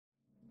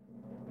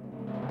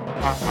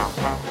Hi,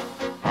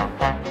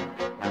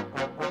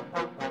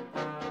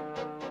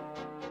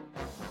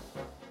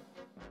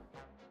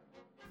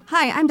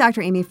 I'm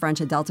Dr. Amy French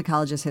at Delta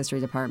College's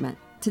History Department.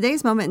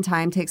 Today's moment in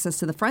time takes us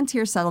to the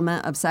frontier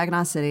settlement of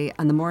Saginaw City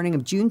on the morning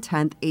of June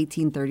 10,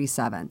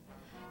 1837.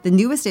 The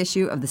newest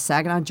issue of the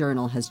Saginaw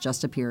Journal has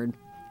just appeared.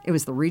 It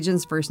was the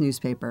region's first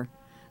newspaper.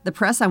 The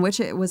press on which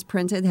it was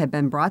printed had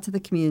been brought to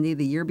the community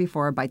the year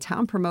before by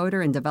town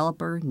promoter and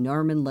developer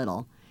Norman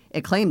Little.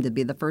 It claimed to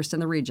be the first in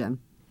the region.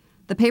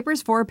 The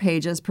paper's 4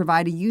 pages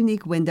provide a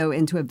unique window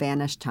into a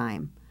vanished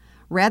time.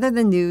 Rather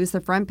than news, the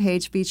front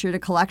page featured a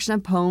collection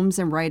of poems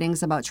and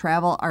writings about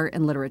travel, art,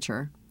 and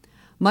literature.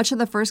 Much of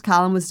the first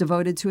column was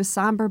devoted to a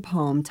somber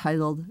poem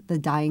titled The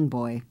Dying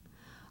Boy,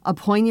 a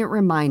poignant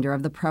reminder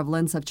of the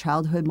prevalence of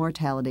childhood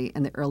mortality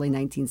in the early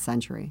 19th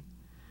century.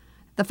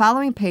 The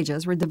following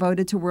pages were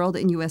devoted to world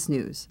and U.S.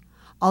 news.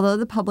 Although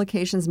the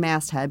publication's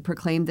masthead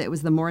proclaimed that it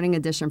was the morning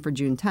edition for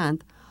June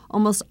 10th,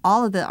 almost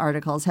all of the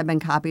articles had been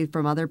copied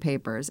from other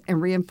papers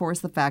and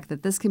reinforced the fact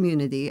that this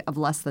community of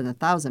less than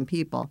 1,000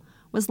 people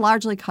was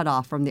largely cut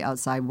off from the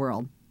outside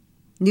world.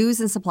 News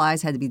and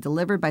supplies had to be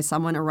delivered by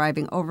someone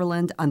arriving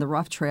overland on the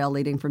rough trail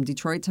leading from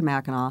Detroit to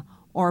Mackinac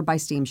or by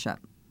steamship.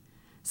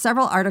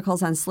 Several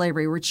articles on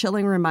slavery were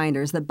chilling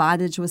reminders that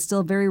bondage was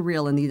still very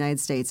real in the United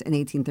States in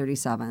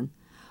 1837.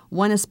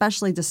 One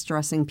especially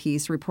distressing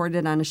piece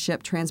reported on a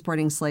ship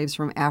transporting slaves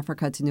from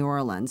Africa to New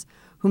Orleans,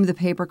 whom the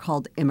paper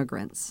called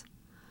immigrants.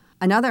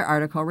 Another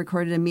article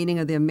recorded a meeting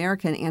of the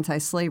American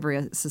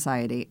Anti-Slavery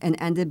Society and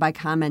ended by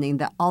commenting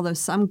that although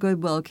some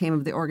goodwill came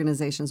of the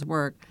organization's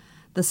work,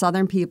 the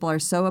Southern people are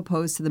so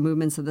opposed to the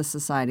movements of the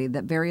society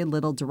that very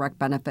little direct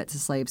benefit to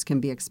slaves can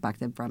be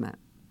expected from it.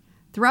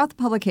 Throughout the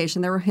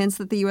publication, there were hints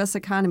that the U.S.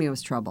 economy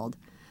was troubled.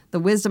 The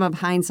wisdom of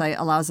hindsight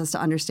allows us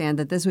to understand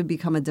that this would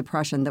become a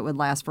depression that would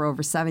last for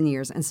over 7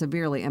 years and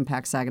severely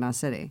impact Saginaw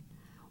City.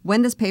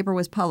 When this paper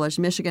was published,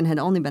 Michigan had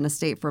only been a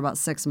state for about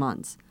 6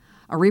 months.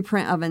 A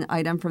reprint of an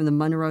item from the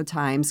Monroe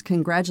Times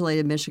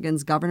congratulated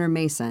Michigan's Governor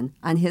Mason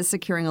on his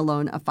securing a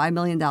loan of $5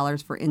 million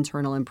for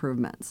internal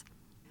improvements.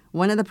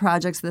 One of the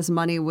projects this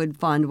money would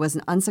fund was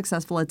an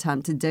unsuccessful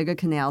attempt to dig a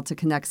canal to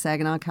connect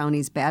Saginaw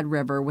County's Bad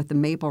River with the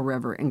Maple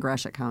River in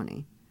Gratiot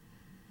County.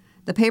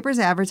 The paper's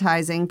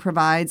advertising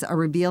provides a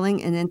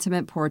revealing and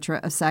intimate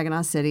portrait of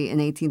Saginaw City in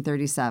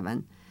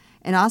 1837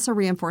 and also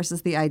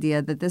reinforces the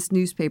idea that this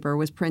newspaper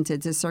was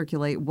printed to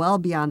circulate well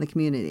beyond the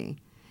community.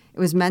 It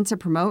was meant to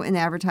promote and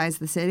advertise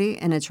the city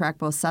and attract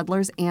both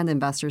settlers and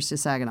investors to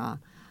Saginaw,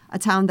 a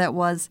town that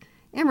was,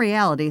 in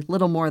reality,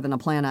 little more than a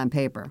plan on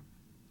paper.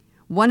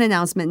 One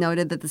announcement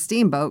noted that the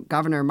steamboat,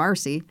 Governor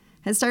Marcy,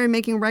 had started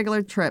making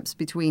regular trips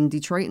between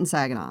Detroit and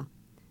Saginaw.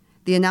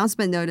 The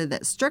announcement noted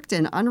that strict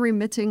and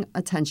unremitting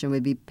attention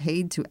would be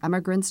paid to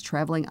emigrants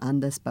traveling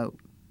on this boat.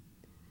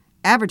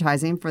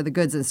 Advertising for the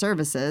goods and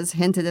services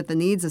hinted at the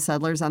needs of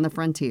settlers on the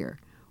frontier: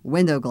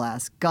 window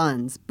glass,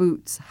 guns,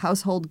 boots,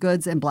 household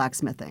goods, and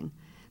blacksmithing.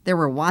 There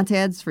were want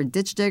ads for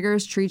ditch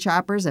diggers, tree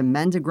choppers, and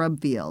men to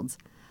grub fields.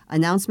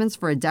 Announcements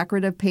for a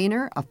decorative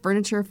painter, a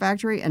furniture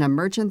factory, and a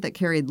merchant that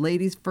carried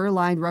ladies'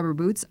 fur-lined rubber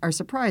boots are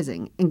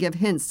surprising and give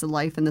hints to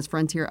life in this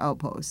frontier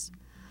outpost.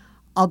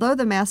 Although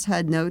the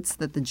masthead notes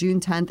that the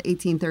June 10,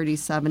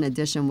 1837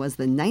 edition was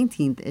the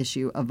 19th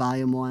issue of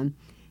Volume 1,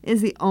 it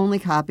is the only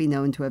copy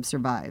known to have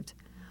survived.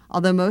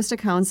 Although most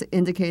accounts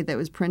indicate that it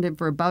was printed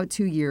for about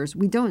 2 years,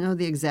 we don't know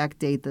the exact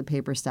date the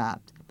paper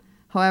stopped.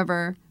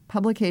 However,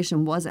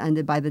 publication was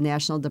ended by the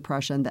National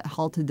Depression that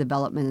halted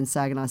development in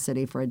Saginaw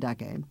City for a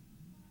decade.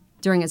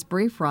 During its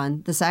brief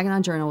run, the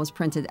Saginaw Journal was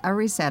printed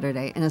every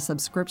Saturday in a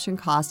subscription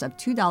cost of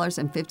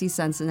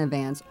 $2.50 in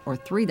advance, or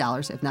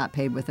 $3 if not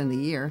paid within the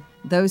year.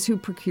 Those who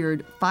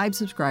procured 5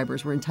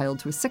 subscribers were entitled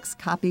to a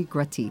 6-copy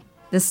gratis.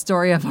 This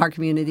story of our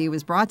community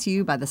was brought to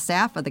you by the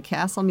staff of the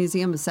Castle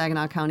Museum of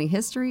Saginaw County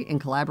History in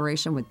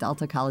collaboration with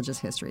Delta College's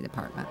History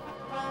Department.